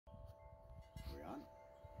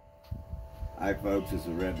Hi folks, this is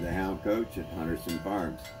Red the Hound Coach at Rhodesian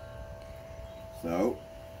Farms. So,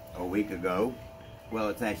 a week ago, well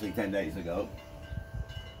it's actually 10 days ago,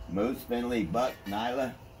 Moose, Finley, Buck,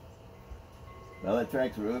 Nyla,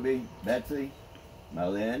 Bellatrix, Ruby, Betsy,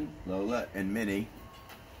 Malin, Lola, and Minnie,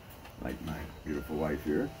 like my beautiful wife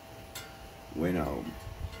here, went home.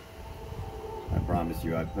 I promise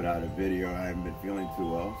you I'd put out a video. I haven't been feeling too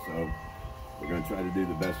well, so we're going to try to do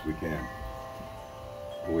the best we can.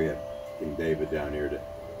 We have King David down here to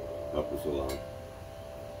help us along.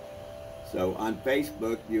 So on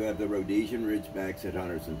Facebook, you have the Rhodesian Ridgebacks at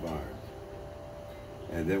Rhodesian Farms.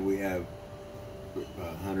 And then we have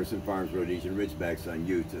Rhodesian Farms Rhodesian Ridgebacks on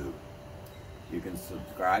YouTube. You can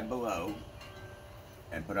subscribe below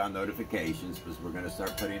and put on notifications because we're going to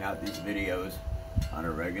start putting out these videos on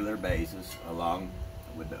a regular basis along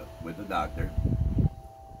with the doctor.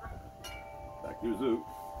 Dr. Zoo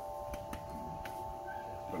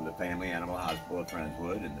from the Family Animal Hospital of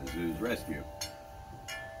Friendswood and the Zoo's Rescue.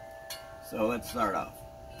 So let's start off.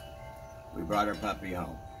 We brought our puppy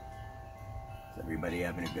home. Is everybody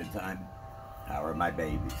having a good time? How are my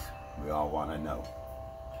babies? We all want to know.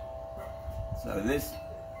 So this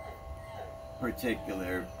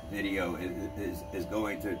particular video is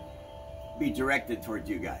going to be directed towards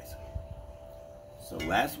you guys. So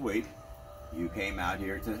last week, you came out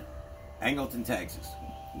here to Angleton, Texas,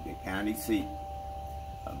 the county seat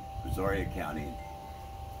of Brazoria County,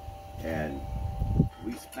 and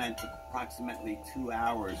we spent approximately 2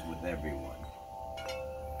 hours with everyone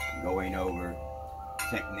going over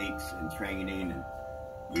techniques and training and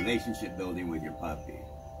relationship building with your puppy.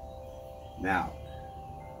 Now,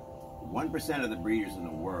 1% of the breeders in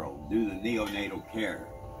the world do the neonatal care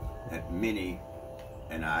that Minnie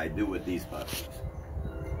and I do with these puppies.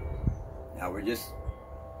 Now we're just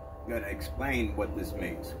going to explain what this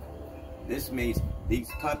means. This means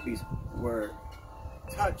these puppies were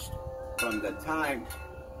touched from the time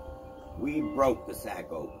we broke the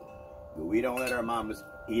sac open. We don't let our mamas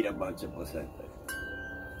eat a bunch of placenta.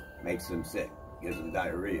 Makes them sick, gives them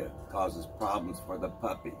diarrhea, causes problems for the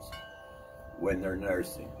puppies when they're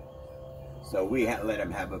nursing. So we let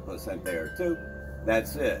them have a placenta or two.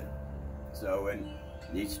 That's it. So when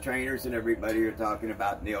these trainers and everybody are talking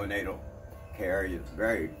about neonatal care,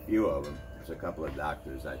 very few of them, there's a couple of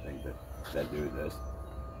doctors I think that do this.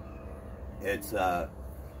 It's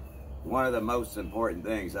one of the most important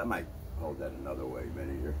things. I might hold that another way,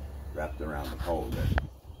 Minnie. You're wrapped around the pole there.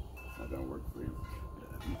 It's not going to work for you.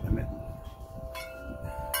 I mean,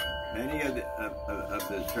 many of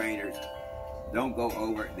the trainers don't go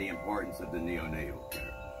over the importance of the neonatal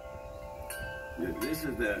care. This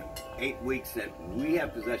is the 8 weeks that we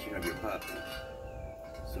have possession of your puppies.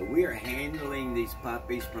 So we are handling these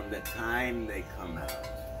puppies from the time they come out.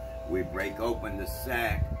 We break open the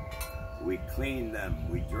sac, we clean them,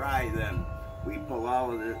 we dry them, we pull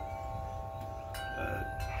all of the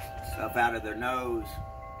stuff out of their nose,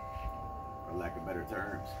 for lack of better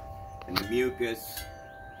terms, and the mucus,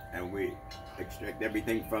 and we extract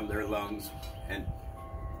everything from their lungs. And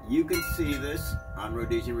you can see this on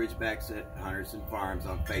Rhodesian Ridgebacks at Rhodesian Farms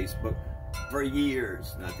on Facebook for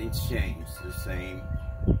years. Nothing's changed. The same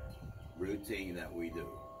routine that we do.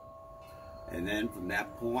 And then from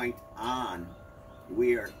that point on,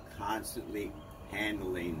 we are constantly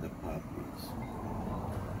handling the puppies.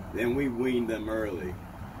 Then we wean them early.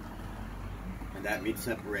 And that means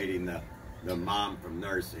separating the mom from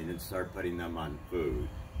nursing and start putting them on food.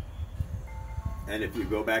 And if you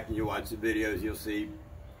go back and you watch the videos, you'll see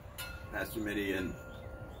Pastor Minnie and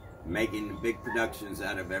making big productions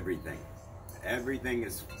out of everything. Everything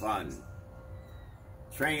is fun.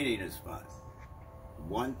 Training is fun.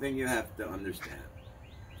 One thing you have to understand,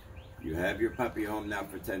 you have your puppy home now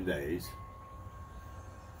for 10 days.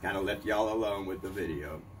 Kind of left y'all alone with the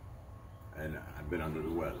video, and I've been under the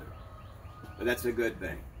weather. But that's a good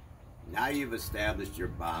thing. Now you've established your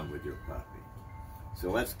bond with your puppy. So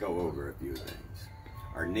let's go over a few things.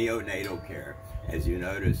 Our neonatal care, as you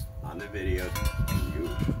noticed on the videos, and you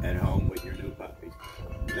at home with your new puppies,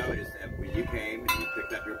 notice that when you came and you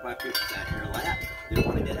picked up your puppy, it sat in your lap, didn't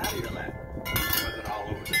want to get out of your lap. It wasn't all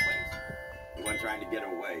over the place. It wasn't trying to get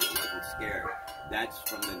away. It wasn't scared. That's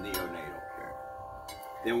from the neonatal care.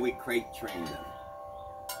 Then we crate train them.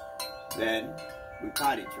 Then we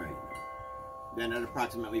potty train them. Then at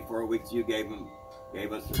approximately 4 weeks, you gave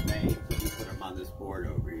us their names. We put them on this board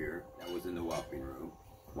over here that was in the whelping room,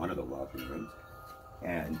 one of the whelping rooms,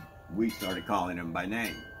 and we started calling them by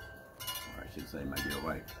name, or I should say my dear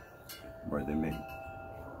wife, more than me.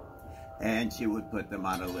 And she would put them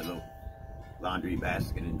on a little laundry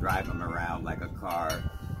basket and drive them around like a car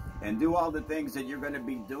and do all the things that you're going to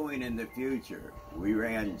be doing in the future. We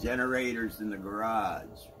ran generators in the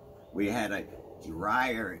garage. We had a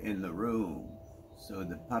dryer in the room so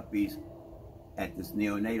the puppies at this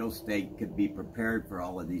neonatal state could be prepared for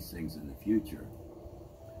all of these things in the future.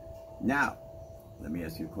 Now, let me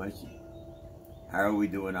ask you a question. How are we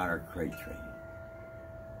doing on our crate training?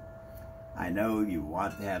 I know you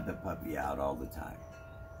want to have the puppy out all the time.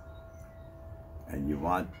 And you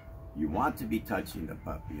want to be touching the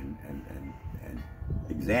puppy and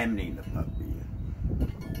examining the puppy,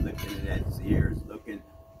 and looking at its ears, looking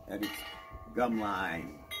at its gum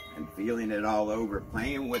line, and feeling it all over,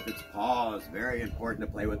 playing with its paws. Very important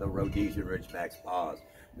to play with the Rhodesian Ridgeback's paws,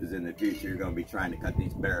 because in the future you're going to be trying to cut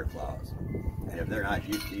these bear claws. And if they're not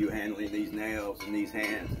used to you handling these nails and these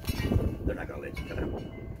hands, they're not going to let you cut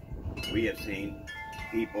them. We have seen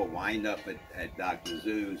people wind up at Dr.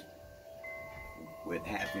 Zoo's with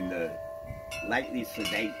having to lightly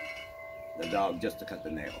sedate the dog just to cut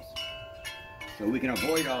the nails. So we can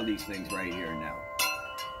avoid all these things right here and now.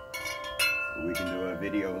 We can do a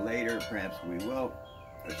video later, perhaps we will,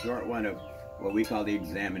 a short one of what we call the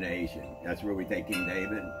examination. That's where we take King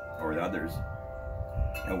David, or the others,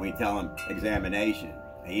 and we tell him examination.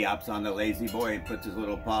 He hops on the lazy boy and puts his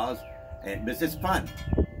little paws, and this is fun.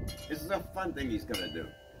 This is a fun thing he's gonna do.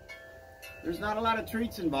 There's not a lot of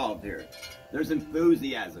treats involved here. There's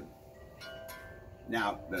enthusiasm.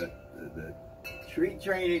 Now, the treat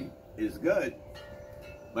training is good,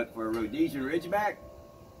 but for a Rhodesian Ridgeback,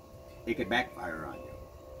 it could backfire on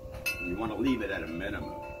you. You want to leave it at a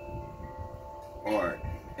minimum. Or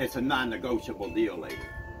it's a non-negotiable deal later.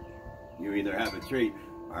 You either have a treat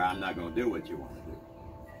or I'm not going to do what you want to do.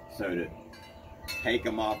 So to take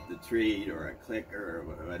them off the treat or a clicker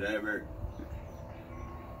or whatever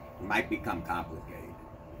might become complicated.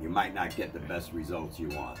 You might not get the best results you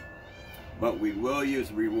want. But we will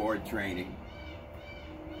use reward training,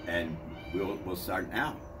 and we'll start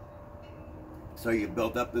now. So you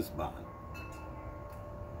built up this bond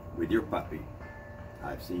with your puppy.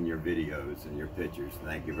 I've seen your videos and your pictures.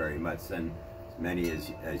 Thank you very much. Send as many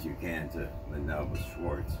as you can to Manova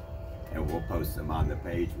Schwartz, and we'll post them on the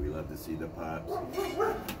page. We love to see the pups,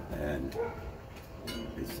 and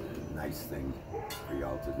it's a nice thing for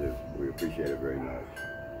y'all to do. We appreciate it very much.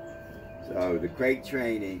 So the crate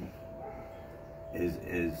training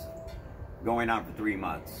is going on for 3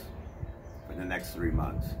 months, for the next 3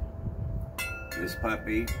 months. This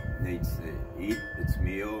puppy needs to eat its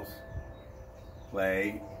meals,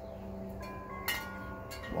 play,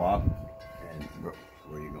 walk, and where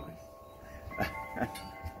are you going?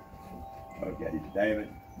 Okay, David,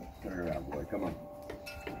 turn around, boy. Come on.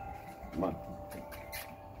 Come on.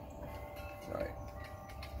 All right.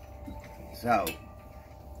 So,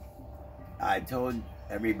 I told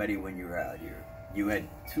everybody when you were out here, you had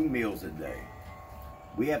 2 meals a day.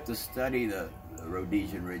 We have to study the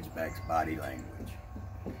Rhodesian Ridgeback's body language.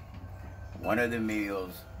 One of the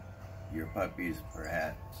meals, your puppy is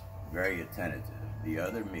perhaps very attentive. The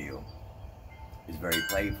other meal is very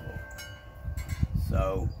playful.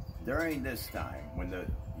 So during this time, when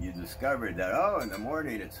you discovered that, oh, in the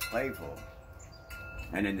morning it's playful,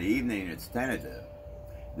 and in the evening it's tentative,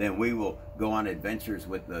 then we will go on adventures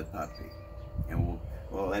with the puppy, and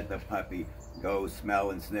we'll let the puppy go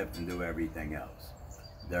smell and sniff and do everything else.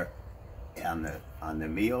 On the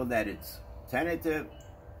meal that it's tentative,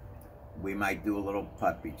 we might do a little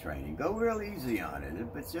puppy training. Go real easy on it.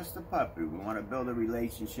 If it's just a puppy, we want to build a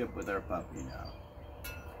relationship with our puppy now.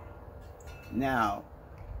 Now,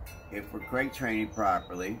 if we're crate training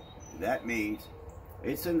properly, that means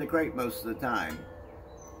it's in the crate most of the time,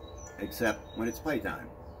 except when it's playtime,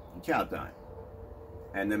 chow time.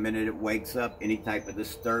 And the minute it wakes up, any type of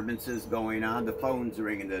disturbances going on, the phone's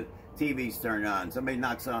ringing, the TV's turned on, somebody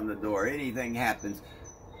knocks on the door, anything happens,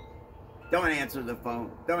 don't answer the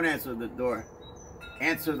phone, don't answer the door,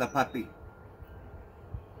 answer the puppy.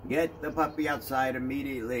 Get the puppy outside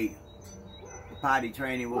immediately. The potty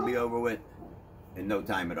training will be over with in no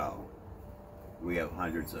time at all. We have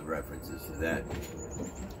hundreds of references to that,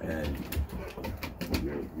 and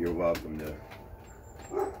you're welcome to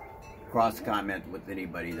cross-comment with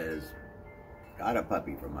anybody that has got a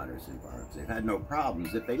puppy from Rhodesian Farms. They've had no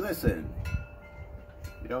problems if they listen.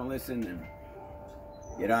 If you don't listen, and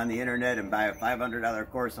get on the internet and buy a $500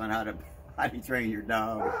 course on how to potty train your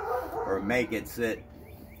dog or make it sit.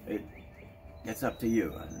 It's up to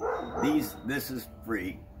you. This is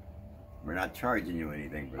free. We're not charging you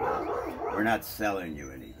anything for this. We're not selling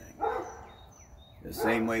you anything. The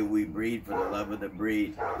same way we breed for the love of the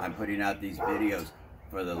breed, I'm putting out these videos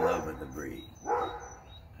for the love of the breed.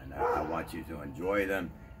 And I want you to enjoy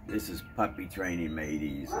them This is puppy training made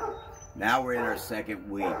easy. Now we're in our second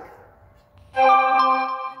week. Into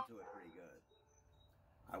it pretty good.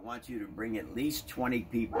 I want you to bring at least 20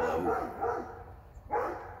 people over.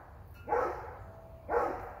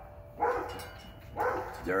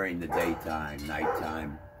 During the daytime,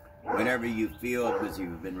 nighttime, whenever you feel, because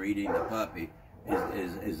you've been reading the puppy,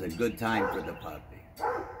 is a good time for the puppy.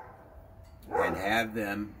 And have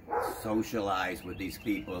them socialize with these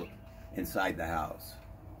people inside the house.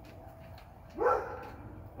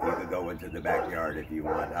 You could go into the backyard if you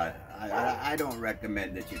want. I don't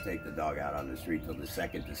recommend that you take the dog out on the street till the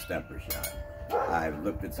second the stepper shot. I've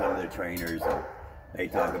looked at some of the trainers and they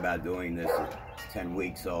talk about doing this at 10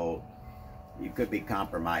 weeks old. You could be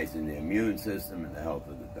compromising the immune system and the health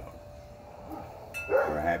of the dog.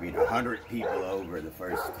 We're having 100 people over the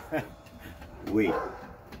first week.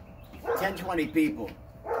 10, 20 people,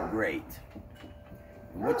 great.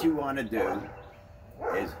 And what you want to do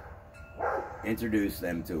is introduce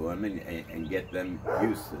them to them and get them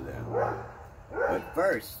used to them. But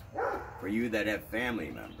first, for you that have family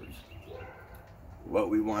members, what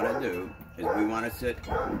we want to do is we want to sit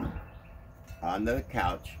on the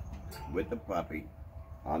couch with the puppy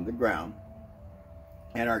on the ground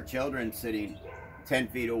and our children sitting 10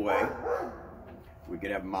 feet away. We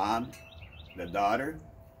could have mom, the daughter,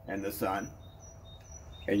 and the son,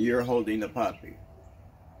 and you're holding the puppy.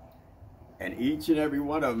 And each and every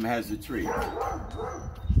one of them has a treat.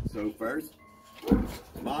 So first,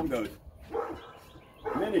 mom goes,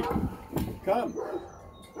 Minnie, come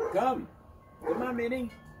on,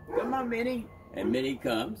 Minnie, come on, Minnie. And Minnie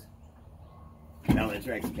comes, Ellen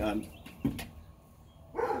Trex comes,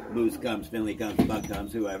 Moose comes, Finley comes, Buck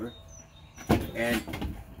comes, whoever. And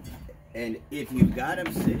if you've got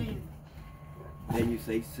them sitting, then you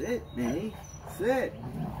say, sit, Minnie, sit.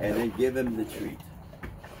 And then give him the treat.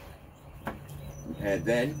 And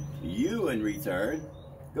then you, in return,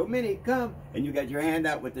 go, Minnie, come. And you got your hand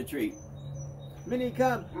out with the treat. Minnie,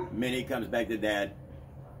 come. Minnie comes back to dad.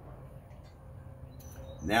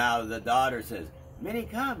 Now the daughter says, Minnie,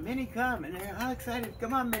 come, Minnie, come. And they're all excited.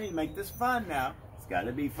 Come on, Minnie, make this fun now. It's got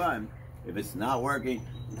to be fun. If it's not working,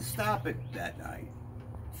 stop it that night.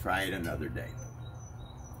 Try it another day.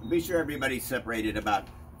 Be sure everybody's separated about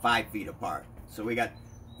 5 feet apart. So we got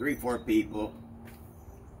 3, 4 people.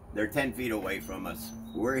 They're 10 feet away from us.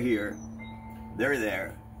 We're here. They're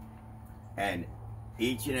there. And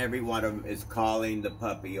each and every one of them is calling the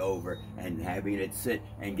puppy over and having it sit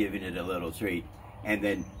and giving it a little treat. And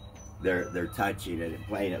then they're touching it and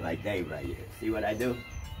playing it like Dave right here. See what I do?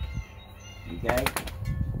 Okay?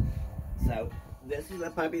 So this is a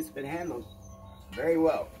puppy that's been handled very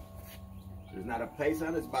well. There's not a place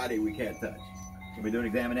on his body we can't touch. Can we do an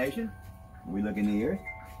examination? Can we look in the ears?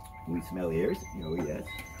 Can we smell ears? Oh, yes.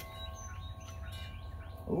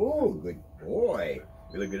 Oh, good boy.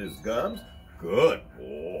 We look at his gums? Good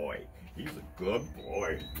boy. He's a good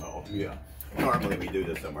boy. Oh, yeah. Normally we do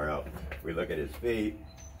this somewhere else. We look at his feet.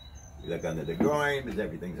 We look under the groin because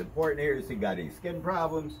everything's important here. Does he got any skin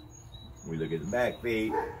problems? We look at his back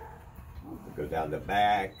feet. We go down the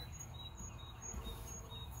back.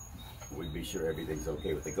 We'd be sure everything's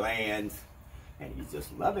okay with the glands, and he's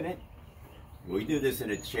just loving it. We do this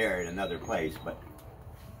in a chair in another place, but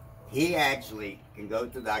he actually can go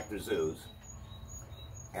to Dr. Zoo's,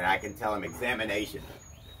 and I can tell him examination,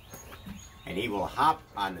 and he will hop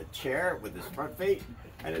on the chair with his front feet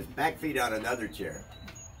and his back feet on another chair,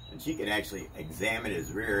 and she can actually examine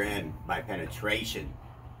his rear end by penetration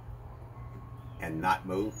and not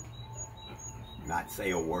move, not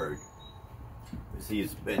say a word, because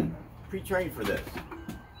he's been pre-trained for this.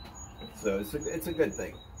 So it's a good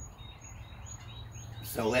thing.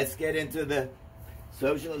 So let's get into the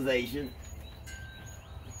socialization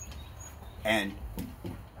and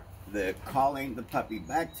the calling the puppy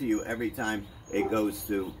back to you every time it goes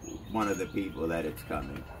to one of the people that it's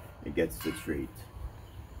coming. It gets the treat.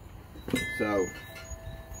 So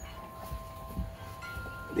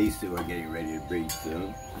these two are getting ready to breed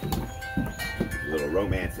soon. A little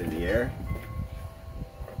romance in the air.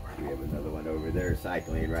 We have another one over there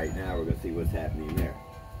cycling right now. We're going to see what's happening there.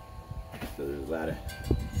 So there's a lot of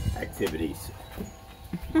activities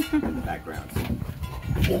in the background.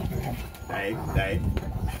 Dave.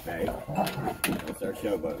 That's our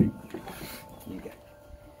showboating. Okay.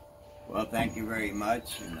 Well, thank you very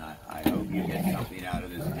much, and I hope you get something out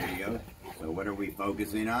of this video. So what are we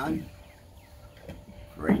focusing on?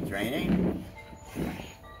 Great training.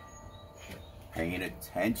 Paying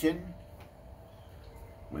attention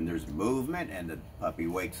when there's movement and the puppy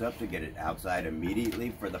wakes up to get it outside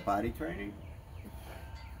immediately for the potty training.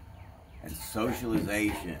 And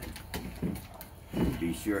socialization.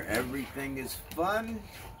 Be sure everything is fun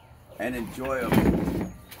and enjoyable.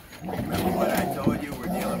 Remember what I told you? We're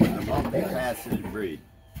dealing with a multifaceted breed.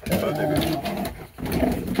 Both of you.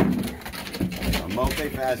 A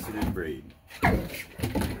multifaceted breed.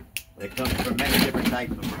 It comes from many different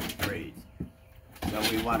types of breeds. So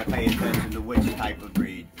we want to pay attention to which type of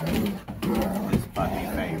breed this puppy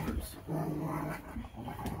favors.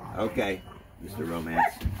 Okay, Mr.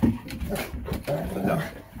 Romance.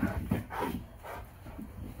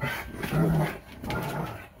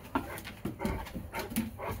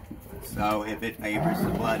 So if it favors the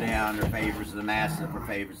Bloodhound, or favors the Mastiff, or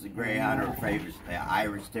favors the Greyhound, or favors the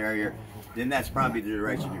Irish Terrier, then that's probably the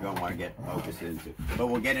direction you're going to want to get focused into. But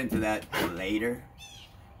we'll get into that later.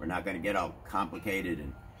 We're not going to get all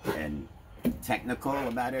complicated and technical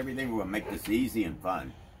about everything. We're going to make this easy and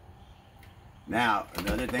fun. Now,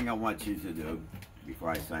 another thing I want you to do before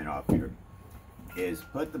I sign off here is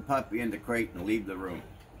put the puppy in the crate and leave the room.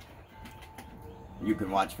 You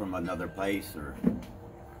can watch from another place, or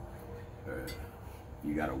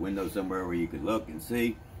you got a window somewhere where you could look and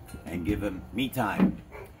see, and give him me time.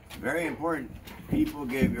 Very important. People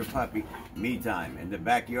give your puppy me time in the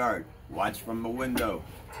backyard. Watch from the window.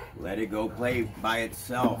 Let it go play by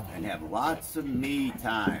itself and have lots of me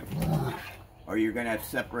time. Or you're going to have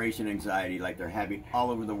separation anxiety like they're having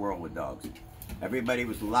all over the world with dogs. Everybody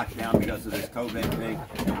was locked down because of this COVID thing.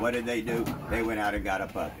 And what did they do? They went out and got a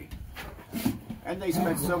puppy. And they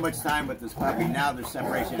spent so much time with this puppy. Now their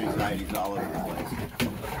separation anxiety is all over the place.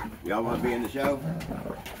 Y'all want to be in the show?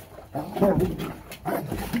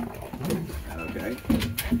 Okay.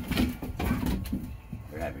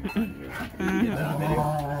 They're having fun here. Did you get that on video?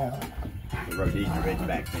 The Rhodesian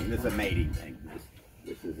Ridgeback thing. This is a mating thing.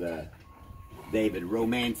 This is David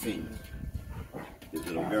romancing his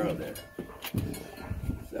little girl there.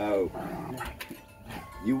 So,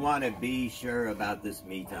 you want to be sure about this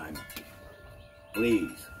me time.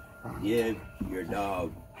 Please, give your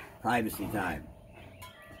dog privacy time.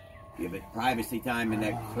 Give it privacy time in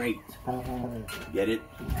that crate. Get it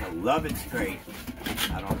to love its crate.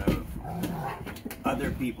 I don't know if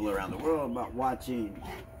other people around the world about watching.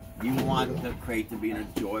 You want the crate to be an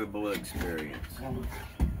enjoyable experience.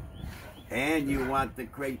 And you want the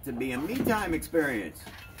crate to be a me time experience.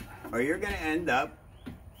 Or you're going to end up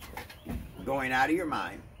going out of your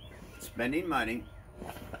mind, spending money,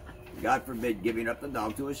 God forbid giving up the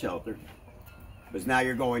dog to a shelter, because now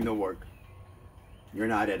you're going to work. You're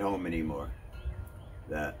not at home anymore.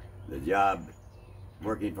 The job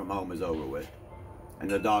working from home is over with. And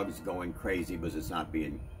the dog is going crazy because it's not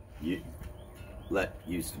being used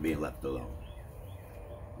to being left alone.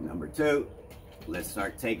 Number two, let's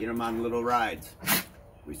start taking them on little rides.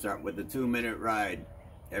 We start with a 2-minute ride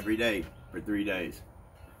every day for 3 days.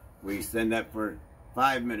 We extend that for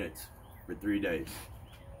 5 minutes for 3 days.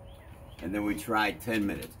 And then we try 10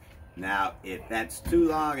 minutes. Now, if that's too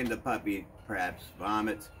long and the puppy perhaps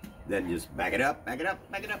vomits, then just back it up, back it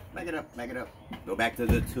up, back it up, back it up, back it up. Go back to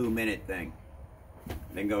the 2-minute thing.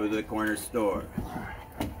 Then go to the corner store.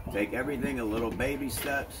 Take everything in little baby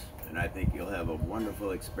steps, and I think you'll have a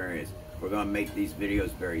wonderful experience. We're going to make these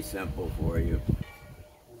videos very simple for you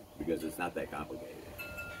because it's not that complicated.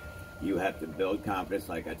 You have to build confidence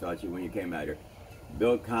like I taught you when you came out here.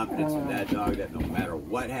 Build confidence in that dog that no matter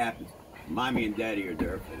what happens, Mommy and Daddy are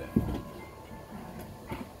there for them.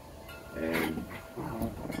 And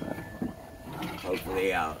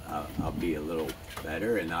hopefully I'll be a little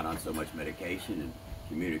better and not on so much medication and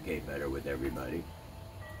communicate better with everybody.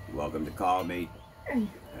 You're welcome to call me,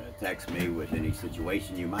 text me with any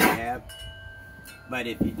situation you might have. But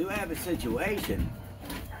if you do have a situation,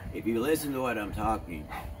 if you listen to what I'm talking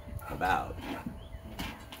about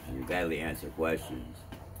and you gladly answer questions,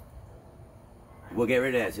 we'll get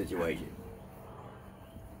rid of that situation.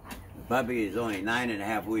 The puppy is only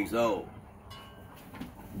 9.5 weeks old.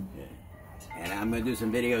 And I'm going to do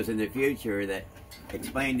some videos in the future that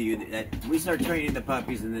explain to you that we start training the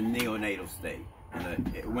puppies in the neonatal state,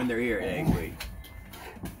 when they're here at 8 weeks.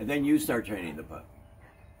 And then you start training the puppy.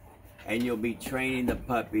 And you'll be training the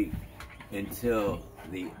puppy until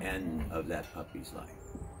the end of that puppy's life.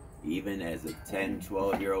 Even as a 10,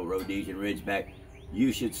 12-year-old Rhodesian Ridgeback,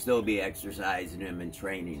 you should still be exercising him and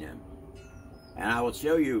training him. And I will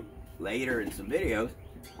show you later in some videos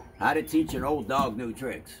how to teach an old dog new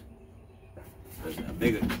tricks. There's a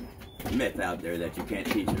big myth out there that you can't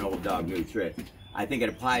teach an old dog new tricks. I think it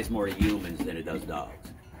applies more to humans than it does dogs.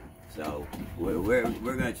 So we're going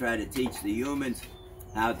to try to teach the humans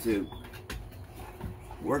how to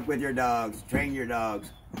work with your dogs, train your dogs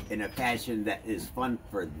in a fashion that is fun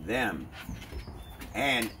for them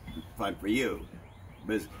and fun for you.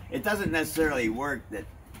 Because it doesn't necessarily work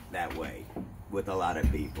that way with a lot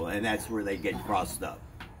of people, and that's where they get crossed up.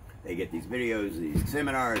 They get these videos, these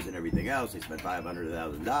seminars, and everything else. They spend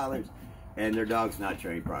 $500,000, and their dog's not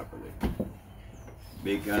trained properly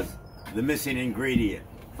because the missing ingredient,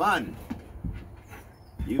 fun.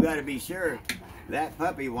 You got to be sure that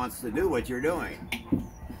puppy wants to do what you're doing.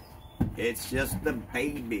 It's just the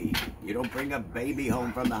baby. You don't bring a baby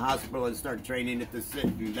home from the hospital and start training it to sit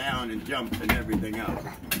and down and jump and everything else.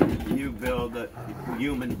 You build a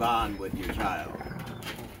human bond with your child.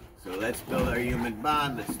 So let's build our human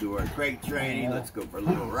bond. Let's do our crate training. Let's go for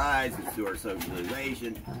little rides. Let's do our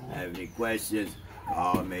socialization. Have any questions?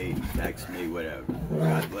 Call me, text me, whatever.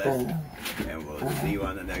 God bless. And we'll see you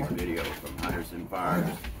on the next video from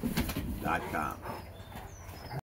HuntersonFarms.com.